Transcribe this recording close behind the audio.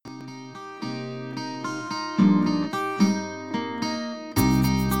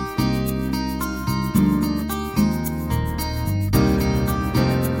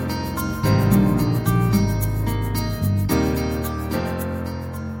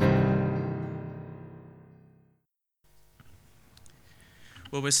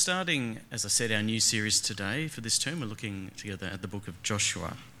Well, we're starting, as I said, our new series today for this term. We're looking together at the book of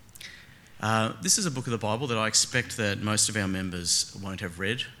Joshua. This is a book of the Bible that I expect that most of our members won't have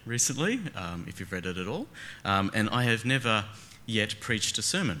read recently, if you've read it at all. And I have never yet preached a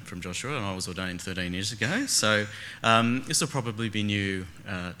sermon from Joshua, and I was ordained 13 years ago. So this will probably be new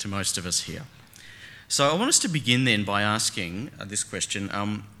to most of us here. So I want us to begin then by asking this question: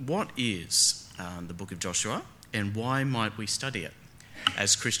 what is the book of Joshua, and why might we study it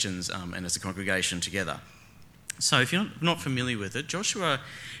as Christians and as a congregation together? So if you're not familiar with it, Joshua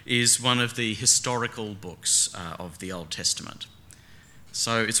is one of the historical books of the Old Testament.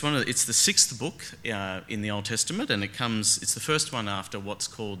 So it's the sixth book in the Old Testament, and it's the first one after what's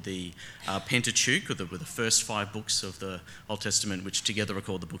called the Pentateuch, or the first 5 books of the Old Testament, which together are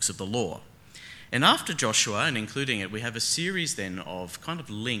called the books of the law. And after Joshua, and including it, we have a series then of kind of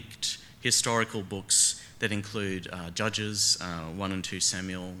linked historical books that include Judges, 1 and 2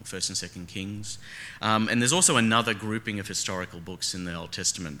 Samuel, 1st and 2nd Kings. And there's also another grouping of historical books in the Old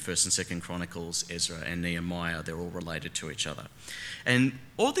Testament, 1st and 2nd Chronicles, Ezra and Nehemiah. They're all related to each other. And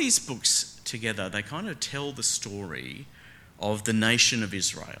all these books together, they kind of tell the story of the nation of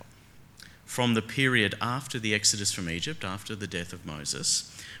Israel from the period after the Exodus from Egypt, after the death of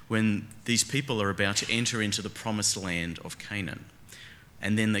Moses, when these people are about to enter into the promised land of Canaan.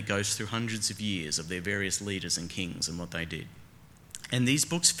 And then that goes through hundreds of years of their various leaders and kings and what they did. And these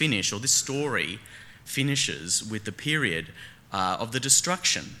books finish, or this story finishes, with the period of the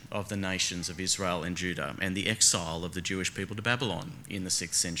destruction of the nations of Israel and Judah and the exile of the Jewish people to Babylon in the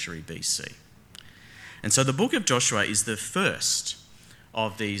 6th century BC. And so the book of Joshua is the first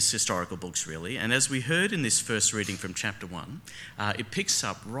of these historical books, really. And as we heard in this first reading from chapter 1, it picks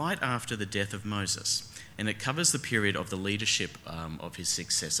up right after the death of Moses. And it covers the period of the leadership of his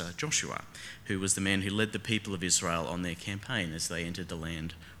successor, Joshua, who was the man who led the people of Israel on their campaign as they entered the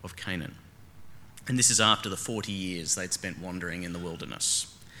land of Canaan. And this is after the 40 years they'd spent wandering in the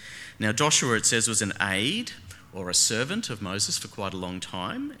wilderness. Now, Joshua, it says, was an aide or a servant of Moses for quite a long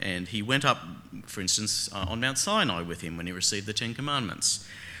time. And he went up, for instance, on Mount Sinai with him when he received the 10 Commandments.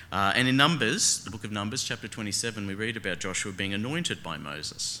 And in Numbers, the book of Numbers, chapter 27, we read about Joshua being anointed by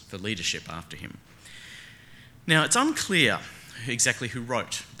Moses for leadership after him. Now, it's unclear exactly who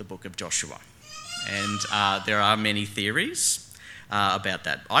wrote the book of Joshua, and there are many theories about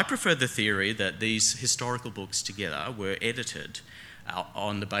that. I prefer the theory that these historical books together were edited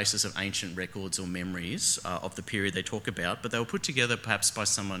on the basis of ancient records or memories of the period they talk about, but they were put together perhaps by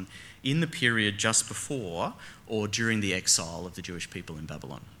someone in the period just before or during the exile of the Jewish people in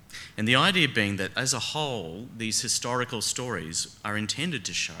Babylon. And the idea being that as a whole, these historical stories are intended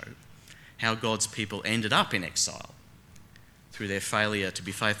to show how God's people ended up in exile through their failure to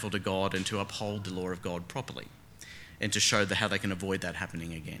be faithful to God and to uphold the law of God properly, and to show how they can avoid that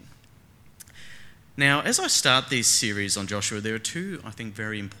happening again. Now, as I start this series on Joshua, there are 2, I think,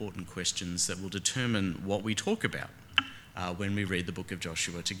 very important questions that will determine what we talk about when we read the book of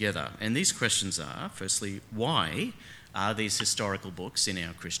Joshua together. And these questions are, firstly, why are these historical books in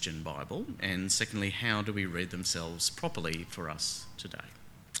our Christian Bible? And secondly, how do we read themselves properly for us today?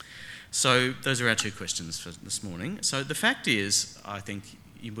 So those are our 2 questions for this morning. So the fact is, I think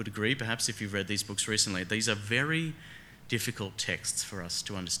you would agree, perhaps if you've read these books recently, these are very difficult texts for us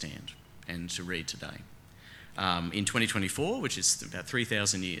to understand and to read today. In 2024, which is about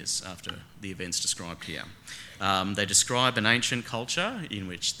 3,000 years after the events described here, they describe an ancient culture in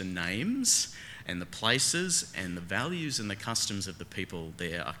which the names and the places and the values and the customs of the people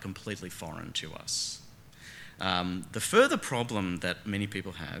there are completely foreign to us. The further problem that many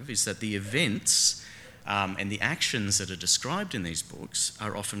people have is that the events and the actions that are described in these books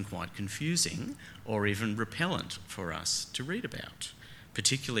are often quite confusing or even repellent for us to read about,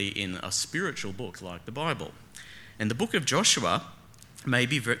 particularly in a spiritual book like the Bible. And the book of Joshua may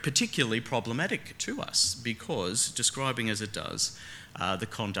be particularly problematic to us because, describing as it does, the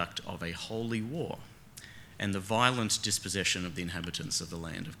conduct of a holy war and the violent dispossession of the inhabitants of the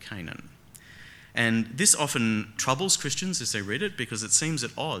land of Canaan. And this often troubles Christians as they read it because it seems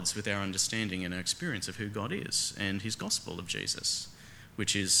at odds with our understanding and our experience of who God is and his gospel of Jesus,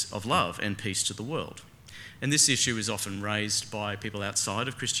 which is of love and peace to the world. And this issue is often raised by people outside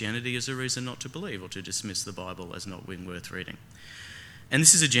of Christianity as a reason not to believe or to dismiss the Bible as not being worth reading. And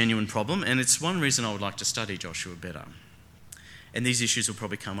this is a genuine problem, and it's one reason I would like to study Joshua better. And these issues will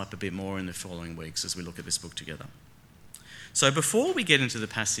probably come up a bit more in the following weeks as we look at this book together. So before we get into the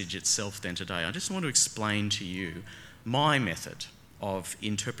passage itself then today, I just want to explain to you my method of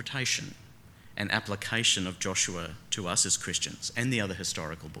interpretation and application of Joshua to us as Christians, and the other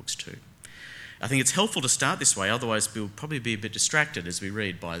historical books too. I think it's helpful to start this way, otherwise we'll probably be a bit distracted as we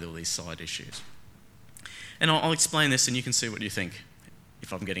read by all these side issues. And I'll explain this and you can see what you think,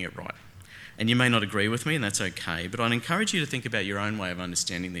 if I'm getting it right. And you may not agree with me, and that's okay, but I'd encourage you to think about your own way of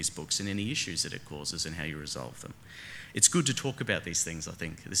understanding these books and any issues that it causes and how you resolve them. It's good to talk about these things, I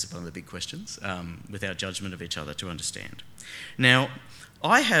think. This is one of the big questions, without judgment of each other, to understand. Now,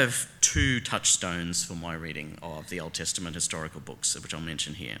 I have two touchstones for my reading of the Old Testament historical books, which I'll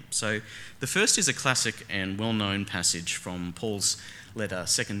mention here. So the first is a classic and well-known passage from Paul's letter,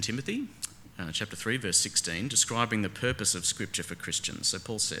 2 Timothy, chapter 3, verse 16, describing the purpose of Scripture for Christians. So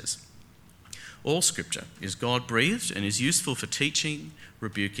Paul says, "All Scripture is God-breathed and is useful for teaching,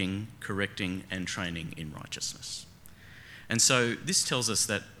 rebuking, correcting, and training in righteousness." And so this tells us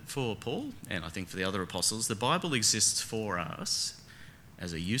that for Paul, and I think for the other apostles, the Bible exists for us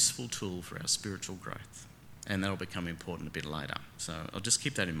as a useful tool for our spiritual growth. And that'll become important a bit later. So I'll just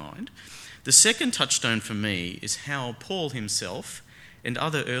keep that in mind. The second touchstone for me is how Paul himself and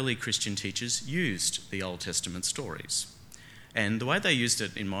other early Christian teachers used the Old Testament stories. And the way they used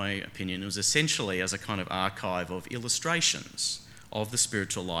it, in my opinion, was essentially as a kind of archive of illustrations of the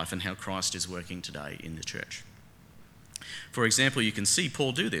spiritual life and how Christ is working today in the church. For example, you can see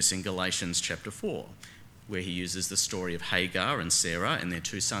Paul do this in Galatians chapter 4, where he uses the story of Hagar and Sarah and their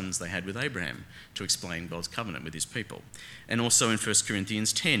two sons they had with Abraham to explain God's covenant with his people. And also in 1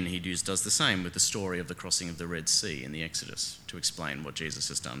 Corinthians 10, he does the same with the story of the crossing of the Red Sea in the Exodus to explain what Jesus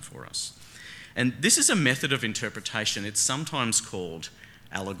has done for us. And this is a method of interpretation. It's sometimes called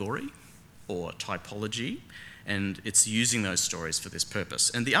allegory or typology, and it's using those stories for this purpose.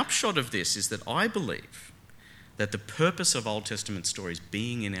 And the upshot of this is that I believe that the purpose of Old Testament stories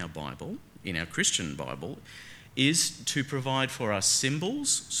being in our Bible, in our Christian Bible, is to provide for us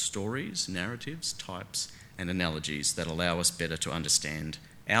symbols, stories, narratives, types, and analogies that allow us better to understand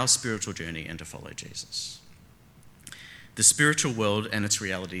our spiritual journey and to follow Jesus. The spiritual world and its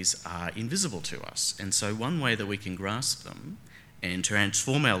realities are invisible to us, and so one way that we can grasp them and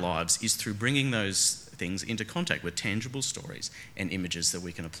transform our lives is through bringing those things into contact with tangible stories and images that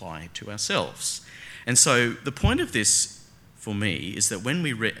we can apply to ourselves. And so the point of this for me is that when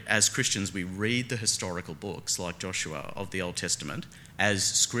as Christians, we read the historical books like Joshua of the Old Testament as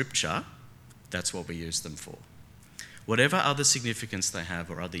scripture, that's what we use them for. Whatever other significance they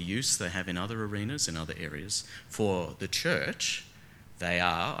have or other use they have in other arenas, in other areas, for the church, they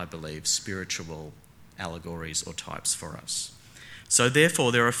are, I believe, spiritual allegories or types for us. So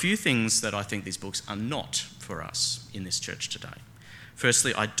therefore, there are a few things that I think these books are not for us in this church today.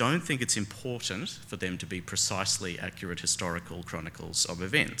 Firstly, I don't think it's important for them to be precisely accurate historical chronicles of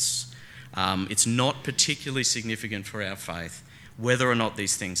events. It's not particularly significant for our faith whether or not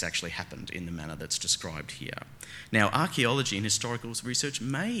these things actually happened in the manner that's described here. Now, archaeology and historical research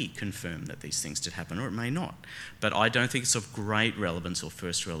may confirm that these things did happen, or it may not, but I don't think it's of great relevance or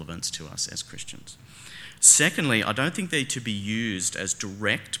first relevance to us as Christians. Secondly, I don't think they're to be used as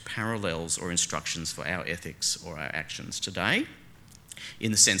direct parallels or instructions for our ethics or our actions today,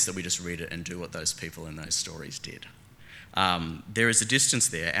 in the sense that we just read it and do what those people in those stories did. There is a distance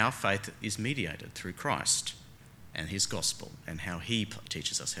there. Our faith is mediated through Christ and his gospel and how he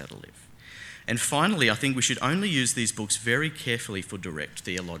teaches us how to live. And finally, I think we should only use these books very carefully for direct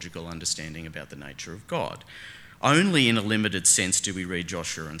theological understanding about the nature of God. Only in a limited sense do we read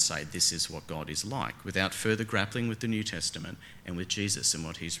Joshua and say this is what God is like, without further grappling with the New Testament and with Jesus and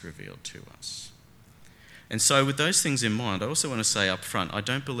what he's revealed to us. And so with those things in mind, I also want to say up front, I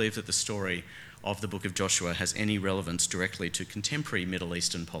don't believe that the story of the book of Joshua has any relevance directly to contemporary Middle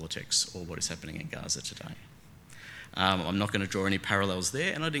Eastern politics or what is happening in Gaza today. I'm not going to draw any parallels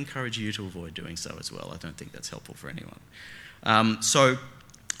there, and I'd encourage you to avoid doing so as well. I don't think that's helpful for anyone. So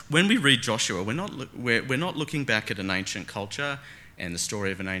when we read Joshua, we're not looking back at an ancient culture and the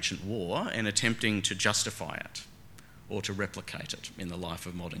story of an ancient war and attempting to justify it or to replicate it in the life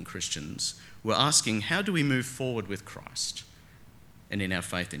of modern Christians. We're asking, how do we move forward with Christ and in our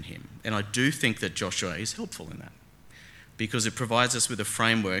faith in him? And I do think that Joshua is helpful in that, because it provides us with a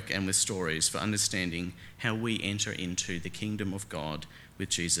framework and with stories for understanding how we enter into the kingdom of God with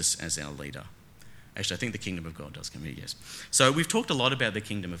Jesus as our leader. Actually, I think the kingdom of God does come here, yes. So we've talked a lot about the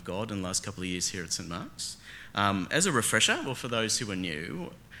kingdom of God in the last couple of years here at St. Mark's. As a refresher, or for those who are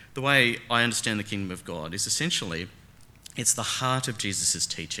new, the way I understand the kingdom of God is essentially it's the heart of Jesus'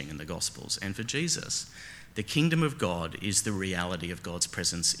 teaching in the Gospels. And for Jesus, the kingdom of God is the reality of God's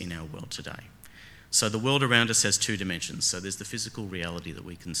presence in our world today. So the world around us has two dimensions. So there's the physical reality that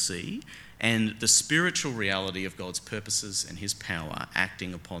we can see and the spiritual reality of God's purposes and his power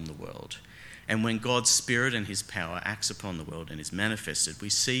acting upon the world. And when God's Spirit and his power acts upon the world and is manifested, we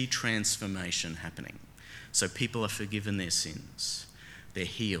see transformation happening. So people are forgiven their sins, they're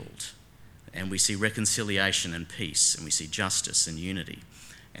healed, and we see reconciliation and peace, and we see justice and unity,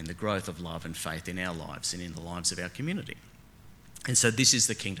 and the growth of love and faith in our lives and in the lives of our community. And so this is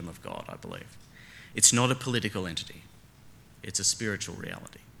the kingdom of God, I believe. It's not a political entity, it's a spiritual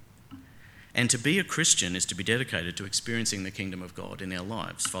reality. And to be a Christian is to be dedicated to experiencing the kingdom of God in our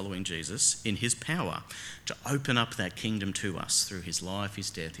lives, following Jesus in his power to open up that kingdom to us through his life, his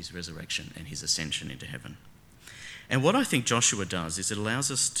death, his resurrection, and his ascension into heaven. And what I think Joshua does is it allows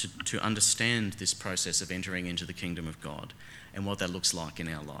us to understand this process of entering into the kingdom of God and what that looks like in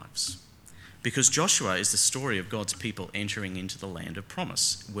our lives. Because Joshua is the story of God's people entering into the land of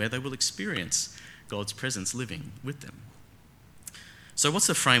promise, where they will experience God's presence living with them. So what's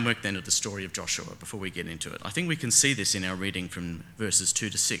the framework then of the story of Joshua before we get into it? I think we can see this in our reading from verses 2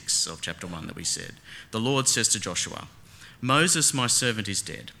 to 6 of chapter 1 that we said. The Lord says to Joshua, "Moses, my servant, is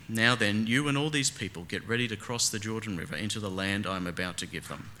dead. Now then, you and all these people get ready to cross the Jordan River into the land I am about to give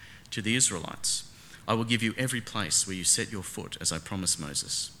them, to the Israelites. I will give you every place where you set your foot, as I promised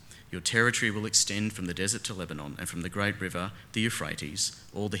Moses. Your territory will extend from the desert to Lebanon and from the great river, the Euphrates,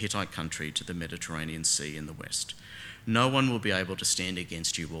 all the Hittite country to the Mediterranean Sea in the west. No one will be able to stand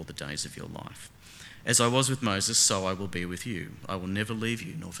against you all the days of your life. As I was with Moses, so I will be with you. I will never leave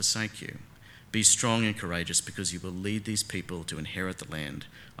you nor forsake you. Be strong and courageous, because you will lead these people to inherit the land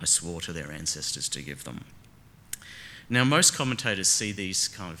I swore to their ancestors to give them." Now, most commentators see these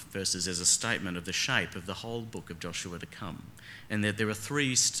kind of verses as a statement of the shape of the whole book of Joshua to come, and that there are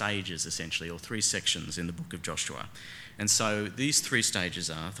 3 stages, essentially, or 3 sections in the book of Joshua. And so these 3 stages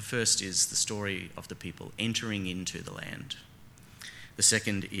are, the first is the story of the people entering into the land. The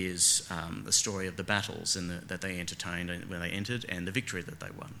second is the story of the battles that they entertained when they entered, and the victory that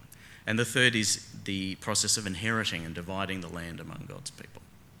they won. And the third is the process of inheriting and dividing the land among God's people.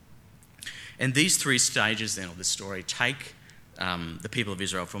 And these 3 stages then of the story take the people of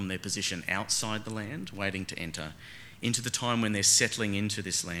Israel from their position outside the land, waiting to enter, into the time when they're settling into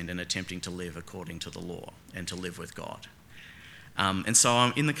this land and attempting to live according to the law and to live with God. And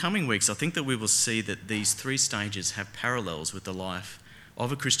so in the coming weeks, I think that we will see that these 3 stages have parallels with the life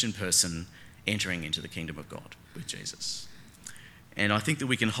of a Christian person entering into the kingdom of God with Jesus. And I think that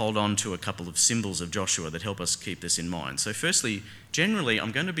we can hold on to a couple of symbols of Joshua that help us keep this in mind. So firstly, generally,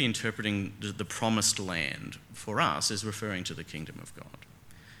 I'm going to be interpreting the promised land for us as referring to the kingdom of God.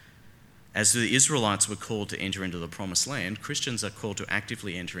 As the Israelites were called to enter into the promised land, Christians are called to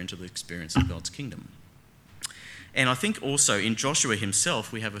actively enter into the experience of God's kingdom. And I think also in Joshua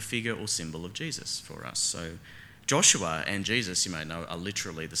himself, we have a figure or symbol of Jesus for us. So Joshua and Jesus, you may know, are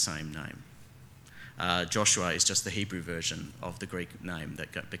literally the same name. Joshua is just the Hebrew version of the Greek name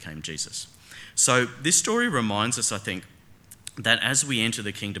that became Jesus. So this story reminds us, I think, that as we enter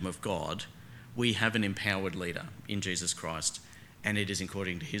the kingdom of God, we have an empowered leader in Jesus Christ, and it is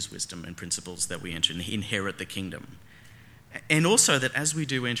according to his wisdom and principles that we enter and inherit the kingdom. And also that as we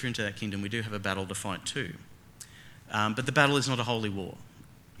do enter into that kingdom, we do have a battle to fight too. But the battle is not a holy war.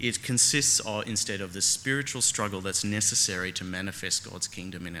 It consists instead of the spiritual struggle that's necessary to manifest God's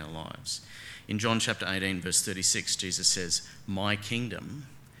kingdom in our lives. In John chapter 18, verse 36, Jesus says, "My kingdom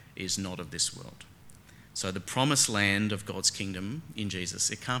is not of this world." So the promised land of God's kingdom in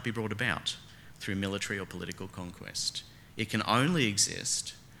Jesus, it can't be brought about through military or political conquest. It can only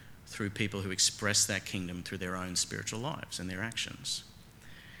exist through people who express that kingdom through their own spiritual lives and their actions.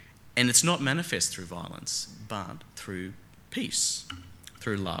 And it's not manifest through violence, but through peace,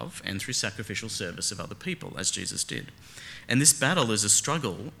 through love, and through sacrificial service of other people, as Jesus did. And this battle is a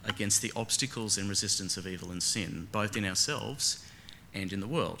struggle against the obstacles and resistance of evil and sin, both in ourselves and in the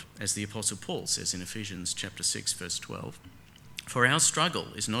world, as the Apostle Paul says in Ephesians chapter 6, verse 12. "For our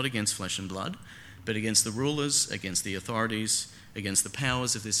struggle is not against flesh and blood, but against the rulers, against the authorities, against the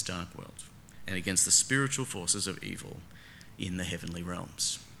powers of this dark world, and against the spiritual forces of evil in the heavenly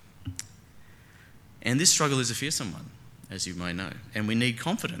realms." And this struggle is a fearsome one, as you may know, and we need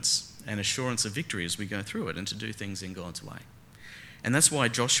confidence and assurance of victory as we go through it and to do things in God's way. And that's why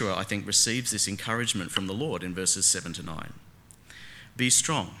Joshua, I think, receives this encouragement from the Lord in verses 7 to 9. "Be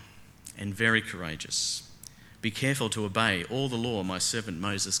strong and very courageous. Be careful to obey all the law my servant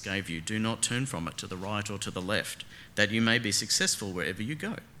Moses gave you. Do not turn from it to the right or to the left, that you may be successful wherever you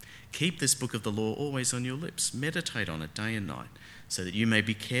go. Keep this book of the law always on your lips. Meditate on it day and night, so that you may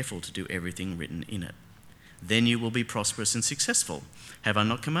be careful to do everything written in it. Then you will be prosperous and successful. Have I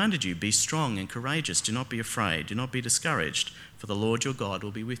not commanded you? Be strong and courageous. Do not be afraid. Do not be discouraged, for the Lord your God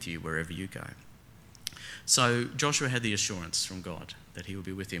will be with you wherever you go." So Joshua had the assurance from God that he would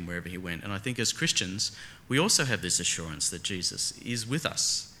be with him wherever he went. And I think as Christians, we also have this assurance that Jesus is with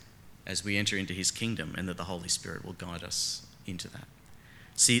us as we enter into his kingdom, and that the Holy Spirit will guide us into that.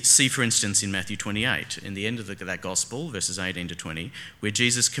 See, for instance, in Matthew 28, in the end of that gospel, verses 18 to 20, where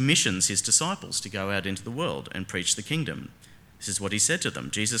Jesus commissions his disciples to go out into the world and preach the kingdom. This is what he said to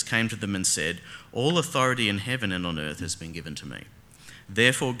them. Jesus came to them and said, "All authority in heaven and on earth has been given to me.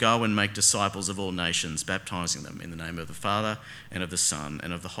 Therefore go and make disciples of all nations, baptizing them in the name of the Father and of the Son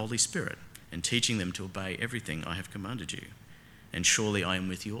and of the Holy Spirit, and teaching them to obey everything I have commanded you. And surely I am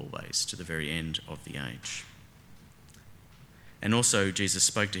with you always, to the very end of the age." And also Jesus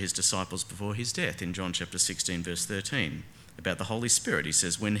spoke to his disciples before his death in John chapter 16, verse 13, about the Holy Spirit. He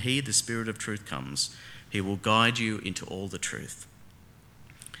says, "When he, the Spirit of truth, comes, he will guide you into all the truth.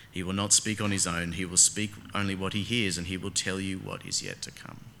 He will not speak on his own. He will speak only what he hears, and he will tell you what is yet to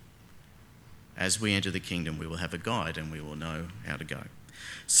come." As we enter the kingdom, we will have a guide and we will know how to go.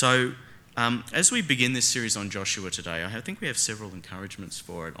 So as we begin this series on Joshua today, I think we have several encouragements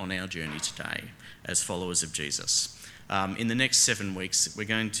for it on our journey today as followers of Jesus. In the next 7 weeks, we're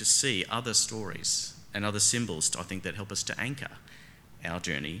going to see other stories and other symbols, I think, that help us to anchor our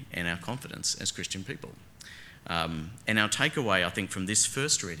journey and our confidence as Christian people. And our takeaway, I think, from this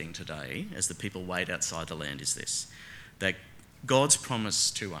first reading today, as the people wait outside the land, is this: that God's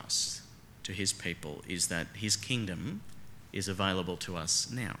promise to us, to his people, is that his kingdom is available to us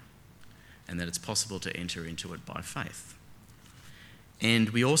now, and that it's possible to enter into it by faith. And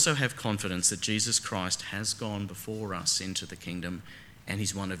we also have confidence that Jesus Christ has gone before us into the kingdom, and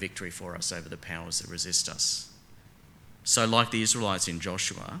he's won a victory for us over the powers that resist us. So like the Israelites in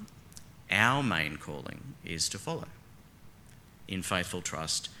Joshua, our main calling is to follow in faithful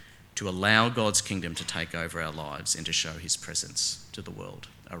trust, to allow God's kingdom to take over our lives and to show his presence to the world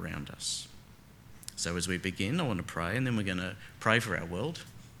around us. So as we begin, I want to pray, and then we're going to pray for our world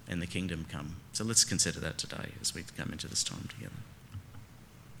and the kingdom come. So let's consider that today as we come into this time together.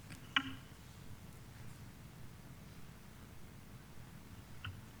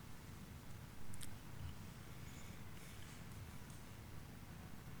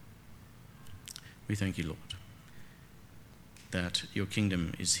 We thank you, Lord, that your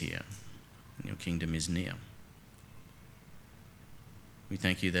kingdom is here and your kingdom is near. We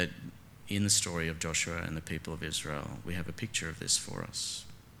thank you that in the story of Joshua and the people of Israel, we have a picture of this for us,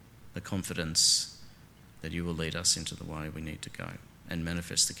 the confidence that you will lead us into the way we need to go and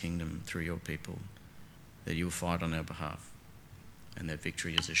manifest the kingdom through your people, that you will fight on our behalf and that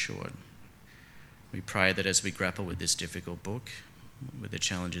victory is assured. We pray that as we grapple with this difficult book, with the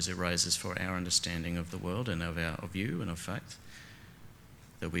challenges it raises for our understanding of the world and of you and of faith,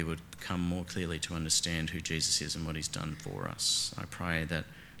 that we would come more clearly to understand who Jesus is and what he's done for us. I pray that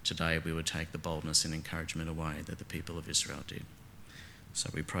today we would take the boldness and encouragement away that the people of Israel did.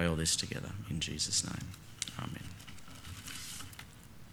 So we pray all this together in Jesus' name. Amen.